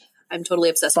obsessed. I'm totally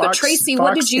obsessed. But Tracy,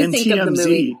 what did you think of the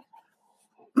movie?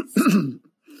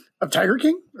 Of Tiger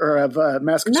King or of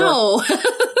Mask of No.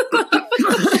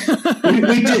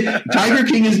 we did. Tiger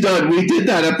King is done. We did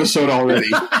that episode already.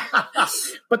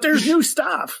 But there's new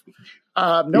stuff.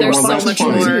 There's so much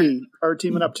more. Are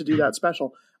teaming up to do that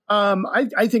special.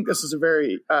 I think this is a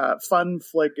very fun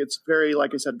flick. It's very,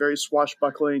 like I said, very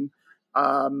swashbuckling.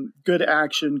 Good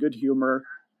action, good humor,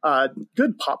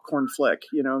 good popcorn flick.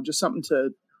 Just something to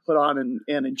put on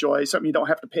and enjoy. Something you don't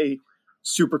have to pay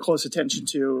super close attention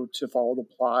to follow the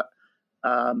plot.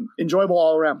 Enjoyable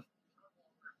all around.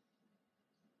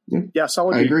 Yeah,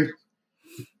 solid. I agree.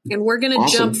 And we're going to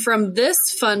jump from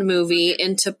this fun movie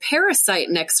into Parasite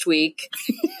next week,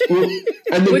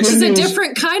 which is a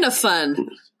different kind of fun.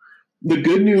 The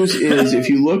good news is if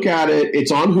you look at it,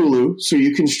 it's on Hulu, so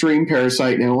you can stream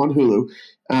Parasite now on Hulu.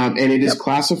 And it is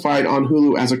classified on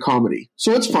Hulu as a comedy.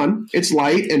 So it's fun. It's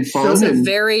light and fun. It's a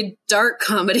very dark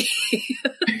comedy.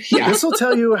 Yeah. This will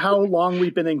tell you how long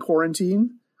we've been in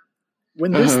quarantine.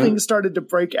 When this thing started to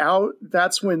break out,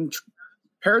 that's when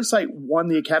Parasite won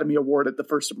the Academy Award at the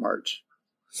 1st of March.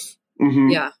 Mm-hmm.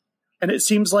 Yeah. And it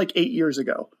seems like 8 years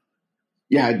ago.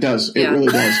 Yeah, it does. It really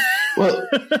does. Well,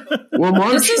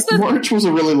 March was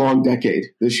a really long decade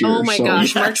this year. Oh my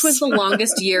gosh. Yes. March was the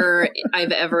longest year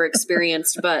I've ever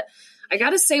experienced. But I got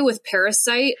to say with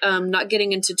Parasite, not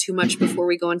getting into too much before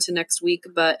we go into next week,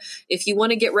 but if you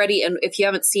want to get ready and if you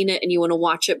haven't seen it and you want to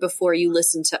watch it before you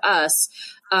listen to us,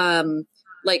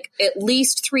 like at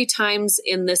least 3 times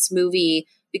in this movie,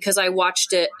 because I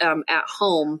watched it at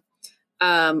home,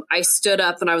 I stood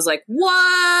up and I was like,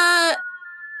 what?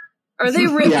 Are they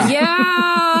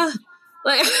yeah.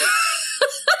 Like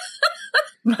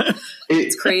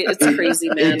it's crazy. It's crazy,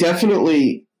 man. It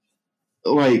definitely,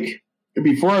 like,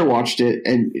 before I watched it,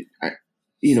 and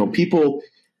people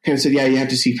kind of said, "Yeah, you have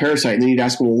to see Parasite," and then you'd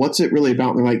ask them, "Well, what's it really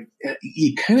about?" And they're like,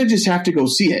 "You kind of just have to go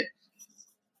see it."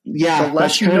 Yeah, the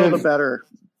less you know, the better.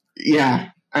 Yeah,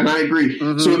 and I agree.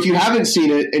 Mm-hmm. So if you haven't seen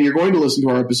it and you're going to listen to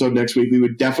our episode next week, we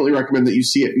would definitely recommend that you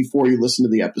see it before you listen to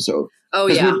the episode. Oh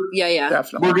yeah, yeah.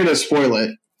 Definitely. We're going to spoil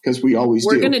it because we always do.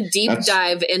 We're going to deep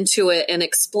dive into it and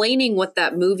explaining what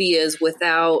that movie is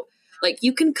without, like,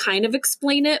 you can kind of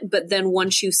explain it, but then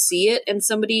once you see it and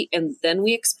then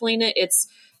we explain it,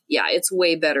 it's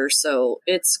way better. So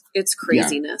it's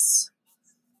craziness.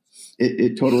 Yeah.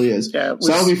 It totally is. Yeah,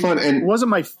 so that'll be fun. And it wasn't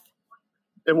my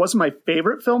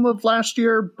favorite film of last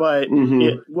year, but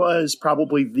it was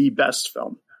probably the best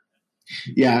film.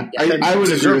 Yeah, I would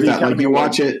agree with that. Like, you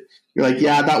watch it, you're like,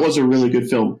 yeah, that was a really good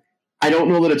film. I don't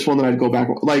know that it's one that I'd go back.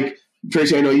 Like,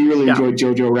 Tracy, I know you really enjoyed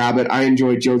Jojo Rabbit. I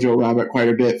enjoyed Jojo Rabbit quite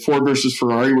a bit. Ford versus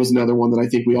Ferrari was another one that I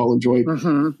think we all enjoyed.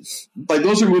 Mm-hmm. Like,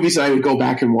 those are movies that I would go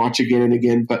back and watch again and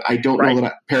again, but I don't know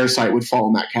that Parasite would fall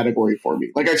in that category for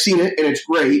me. Like, I've seen it, and it's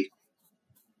great,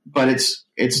 but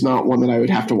it's not one that I would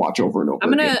have to watch over and over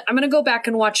again. I'm gonna go back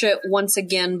and watch it once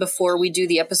again before we do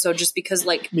the episode, just because,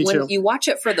 like, when you watch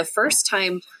it for the first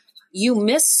time, you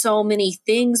miss so many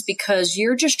things because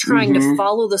you're just trying to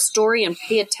follow the story and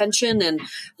pay attention. And,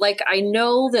 like, I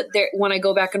know that when I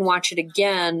go back and watch it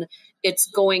again, I'm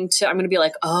going to be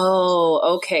like,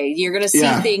 oh, okay, you're going to see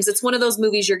things. It's one of those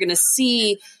movies you're going to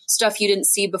see stuff you didn't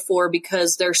see before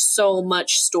because there's so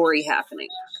much story happening.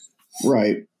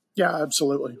 Right. Yeah,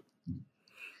 absolutely.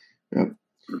 Yep.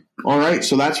 All right.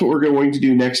 So that's what we're going to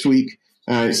do next week.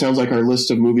 It sounds like our list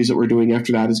of movies that we're doing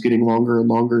after that is getting longer and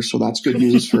longer. So that's good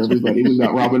news for everybody. We've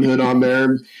got Robin Hood on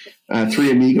there,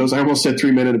 Three Amigos. I almost said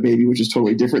 3 Men and a Baby, which is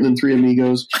totally different than Three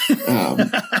Amigos.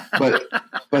 But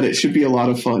it should be a lot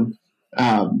of fun.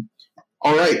 All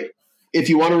right. If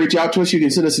you want to reach out to us, you can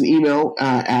send us an email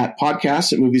at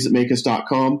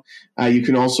podcast@moviesthatmakeus.com. You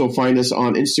can also find us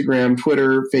on Instagram,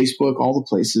 Twitter, Facebook, all the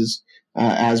places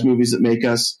as Movies That Make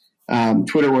Us.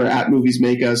 Twitter, we're at Movies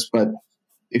Make Us, but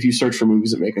if you search for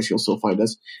Movies That Make Us, you'll still find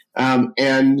us.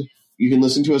 And you can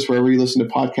listen to us wherever you listen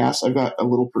to podcasts. I've got a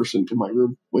little person in my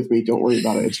room with me. Don't worry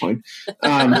about it. It's fine.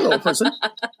 Little person.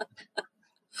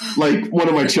 Like one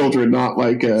of my children, not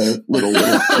like a little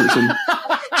person,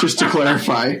 just to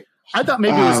clarify. I thought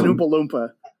maybe it was an Oompa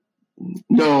Loompa.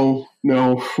 No,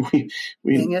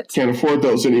 we can't afford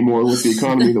those anymore with the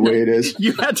economy the way it is.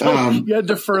 You had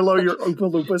to furlough your Oompa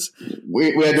Loompas.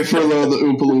 We had to furlough the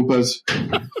Oompa Loompas.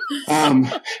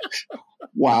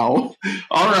 Wow.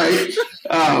 All right.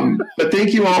 But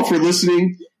thank you all for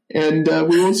listening, and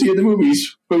we won't see you at the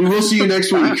movies, but we will see you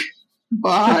next week.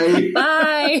 Bye.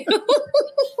 Bye.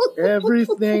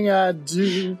 Everything I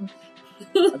do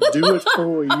it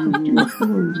for you.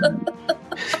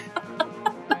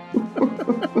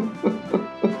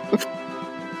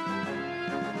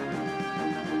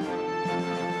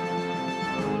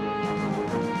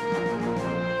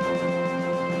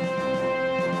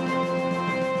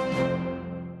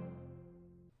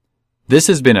 This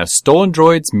has been a Stolen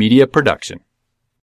Droids Media production.